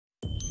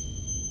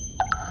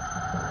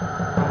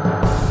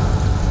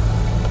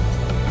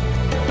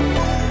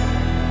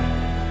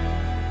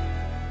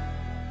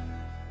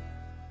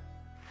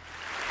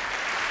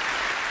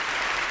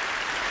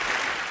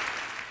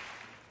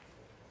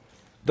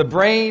The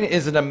brain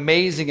is an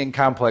amazing and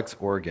complex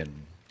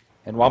organ.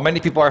 And while many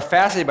people are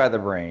fascinated by the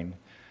brain,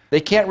 they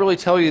can't really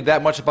tell you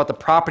that much about the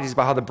properties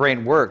about how the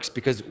brain works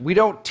because we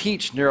don't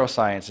teach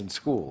neuroscience in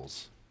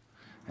schools.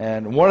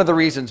 And one of the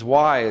reasons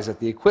why is that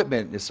the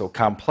equipment is so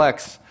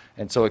complex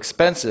and so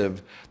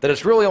expensive that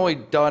it's really only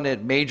done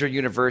at major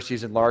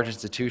universities and large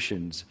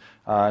institutions.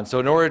 And so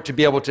in order to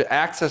be able to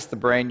access the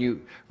brain,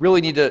 you really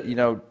need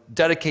to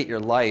dedicate your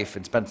life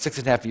and spend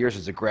 6.5 years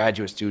as a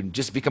graduate student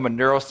just to become a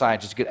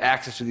neuroscientist to get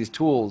access to these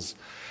tools.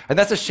 And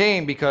that's a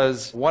shame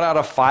because 1 out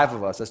of 5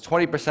 of us, that's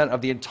 20% of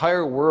the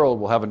entire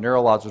world, will have a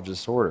neurological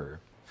disorder.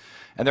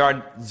 And there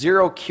are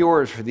 0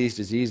 cures for these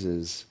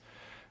diseases.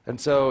 And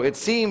so it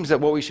seems that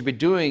what we should be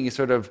doing is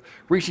sort of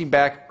reaching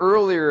back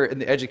earlier in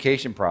the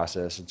education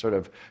process and sort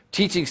of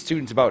teaching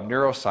students about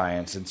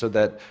neuroscience, and so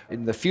that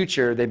in the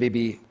future they may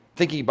be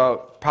thinking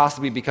about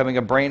possibly becoming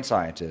a brain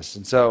scientist.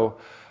 And so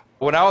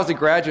when I was a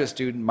graduate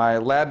student, my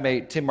lab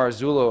mate Tim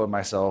Marzullo and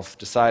myself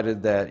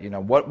decided that,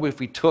 what if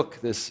we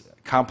took this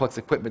complex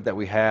equipment that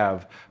we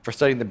have for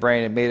studying the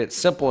brain and made it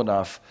simple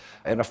enough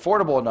and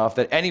affordable enough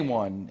that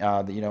anyone,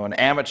 an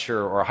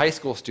amateur or a high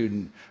school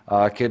student,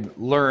 could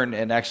learn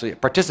and actually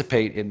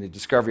participate in the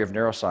discovery of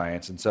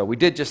neuroscience. And so we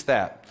did just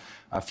that.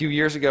 A few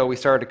years ago, we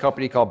started a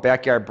company called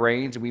Backyard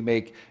Brains, and we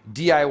make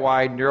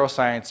DIY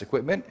neuroscience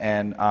equipment.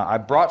 And I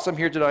brought some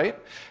here tonight,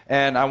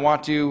 and I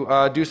want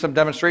to do some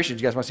demonstrations.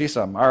 You guys want to see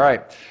some? All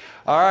right.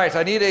 So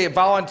I need a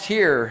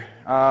volunteer.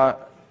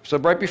 So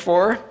right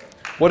before,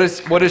 what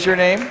is your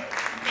name?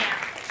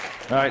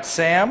 All right,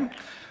 Sam.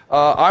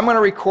 I'm going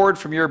to record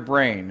from your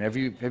brain. Have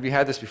you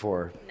had this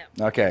before?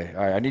 No. Okay.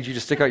 All right. I need you to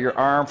stick out your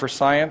arm for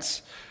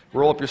science.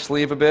 Roll up your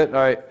sleeve a bit.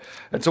 All right.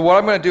 And so what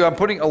I'm going to do, I'm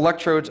putting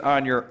electrodes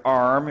on your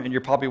arm, and you're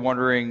probably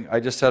wondering, I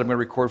just said I'm going to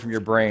record from your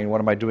brain.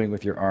 What am I doing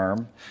with your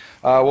arm?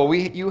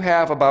 You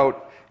have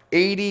about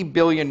 80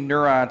 billion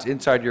neurons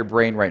inside your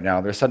brain right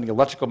now. They're sending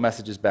electrical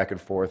messages back and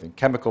forth and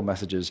chemical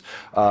messages.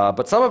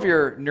 But some of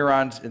your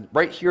neurons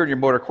right here in your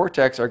motor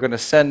cortex are going to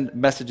send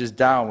messages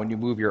down when you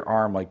move your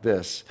arm like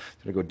this.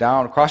 It's going to go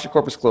down across your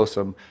corpus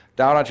callosum,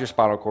 down onto your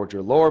spinal cord,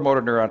 your lower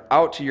motor neuron,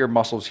 out to your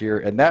muscles here.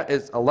 And that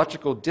is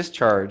electrical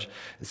discharge.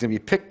 It's going to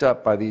be picked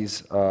up by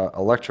these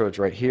electrodes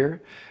right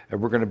here. And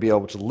we're going to be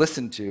able to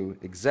listen to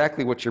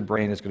exactly what your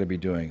brain is going to be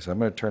doing. So I'm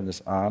going to turn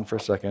this on for a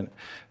second.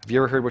 Have you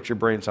ever heard what your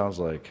brain sounds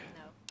like?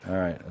 All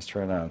right, let's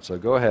turn it on. So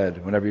go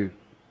ahead,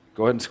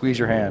 go ahead and squeeze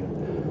your hand.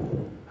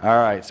 All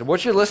right, so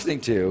what you're listening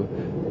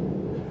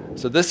to,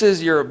 so this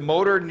is your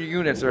motor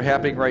units that are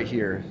happening right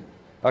here.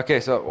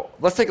 Okay, so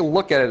let's take a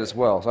look at it as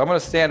well. So I'm going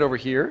to stand over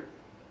here,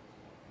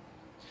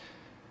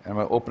 and I'm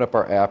going to open up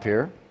our app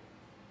here.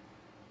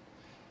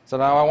 So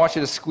now I want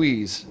you to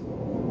squeeze.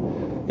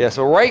 Yeah,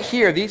 so right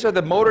here, these are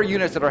the motor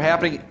units that are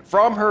happening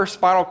from her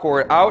spinal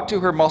cord out to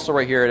her muscle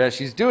right here. And as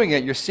she's doing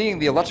it, you're seeing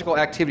the electrical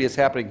activity that's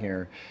happening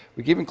here.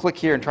 We can even click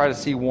here and try to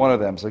see one of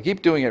them. So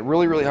keep doing it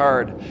really, really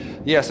hard.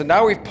 Yeah, so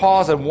now we've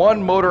paused on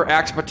one motor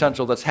action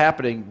potential that's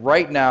happening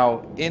right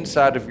now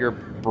inside of your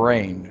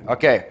brain.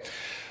 Okay.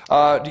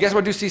 Do you guys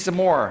want to see some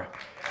more?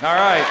 All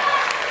right.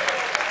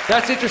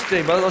 That's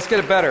interesting, but let's get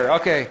it better.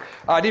 Okay.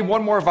 I need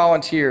one more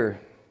volunteer.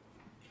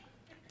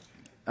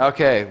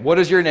 Okay. What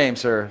is your name,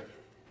 sir?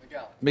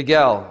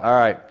 Miguel, all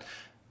right.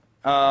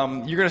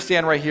 You're going to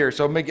stand right here.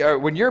 So Miguel,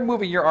 when you're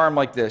moving your arm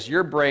like this,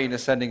 your brain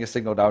is sending a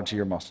signal down to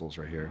your muscles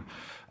right here.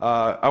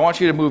 I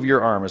want you to move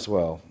your arm as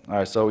well. All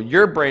right, so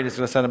your brain is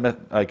going to send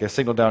a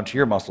signal down to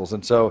your muscles.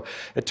 And so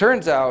it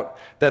turns out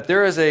that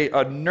there is a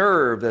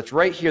nerve that's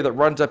right here that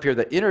runs up here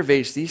that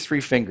innervates these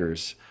 3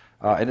 fingers.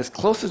 And it's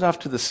close enough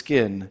to the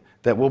skin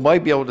that we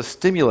might be able to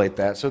stimulate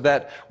that. So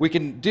that we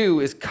can do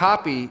is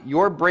copy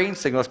your brain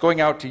signal that's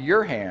going out to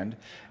your hand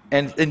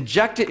and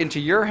inject it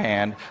into your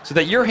hand so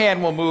that your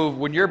hand will move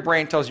when your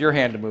brain tells your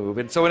hand to move.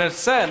 And so in a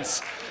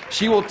sense,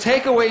 she will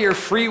take away your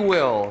free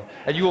will,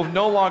 and you will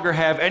no longer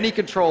have any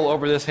control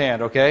over this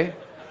hand, okay?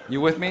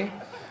 You with me?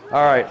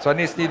 All right, so I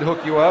just need to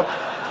hook you up.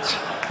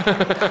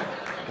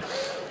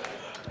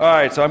 All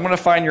right, so I'm going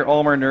to find your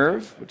ulnar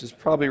nerve, which is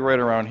probably right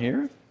around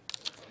here.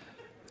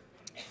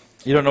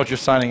 You don't know what you're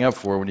signing up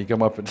for when you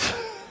come up and...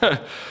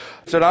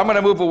 So now I'm going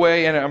to move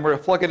away, and I'm going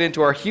to plug it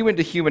into our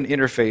human-to-human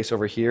interface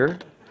over here.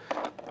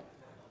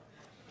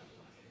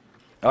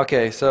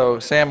 Okay, so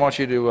Sam wants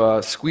you to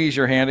squeeze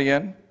your hand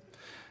again.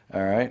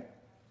 All right,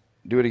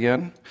 do it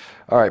again.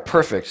 All right,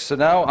 perfect. So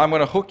now I'm going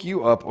to hook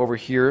you up over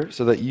here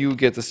so that you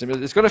get the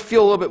stimulus. It's going to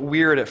feel a little bit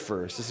weird at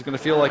first. This is going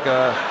to feel like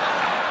a,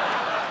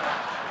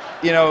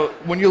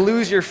 when you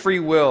lose your free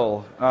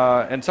will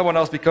and someone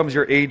else becomes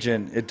your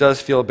agent, it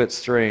does feel a bit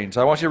strange.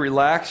 So I want you to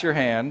relax your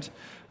hand.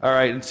 All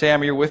right, and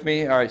Sam, you're with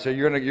me? All right, so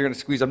you're going to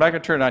squeeze. I'm not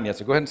going to turn it on yet,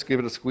 so go ahead and give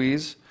it a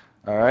squeeze.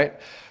 All right.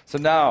 So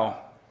now,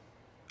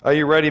 are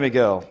you ready,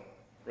 Miguel?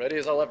 Ready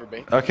as I'll ever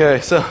be. Okay,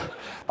 so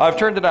I've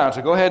turned it on,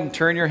 so go ahead and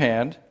turn your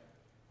hand.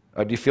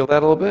 Do you feel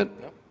that a little bit?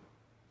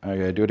 No.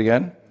 Okay, do it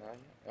again.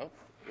 No.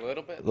 A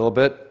little bit. A little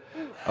bit?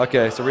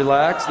 Okay, so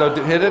relax. No,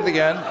 hit it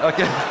again.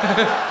 Okay.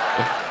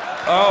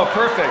 Oh,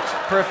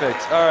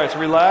 perfect. All right, so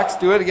relax.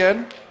 Do it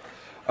again.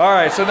 All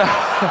right, so now...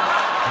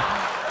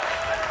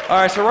 All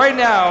right, so right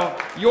now,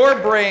 your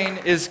brain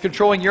is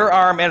controlling your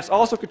arm, and it's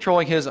also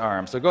controlling his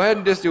arm. So go ahead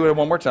and just do it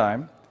one more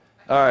time.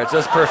 All right, so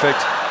that's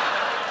perfect.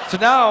 So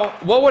now,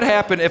 what would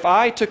happen if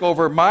I took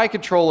over my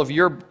control of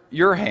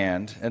your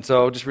hand? And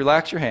so just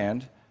relax your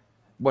hand.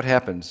 What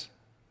happens?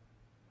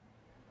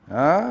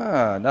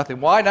 Nothing.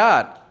 Why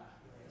not?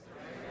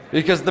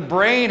 Because the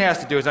brain has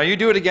to do it. Now you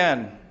do it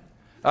again.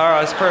 All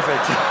right, that's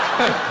perfect.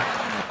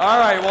 All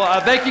right,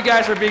 well, thank you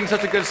guys for being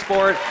such a good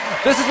sport.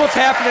 This is what's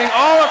happening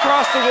all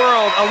across the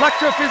world,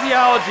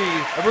 electrophysiology.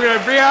 And we're going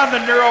to bring on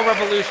the neural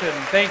revolution.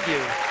 Thank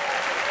you.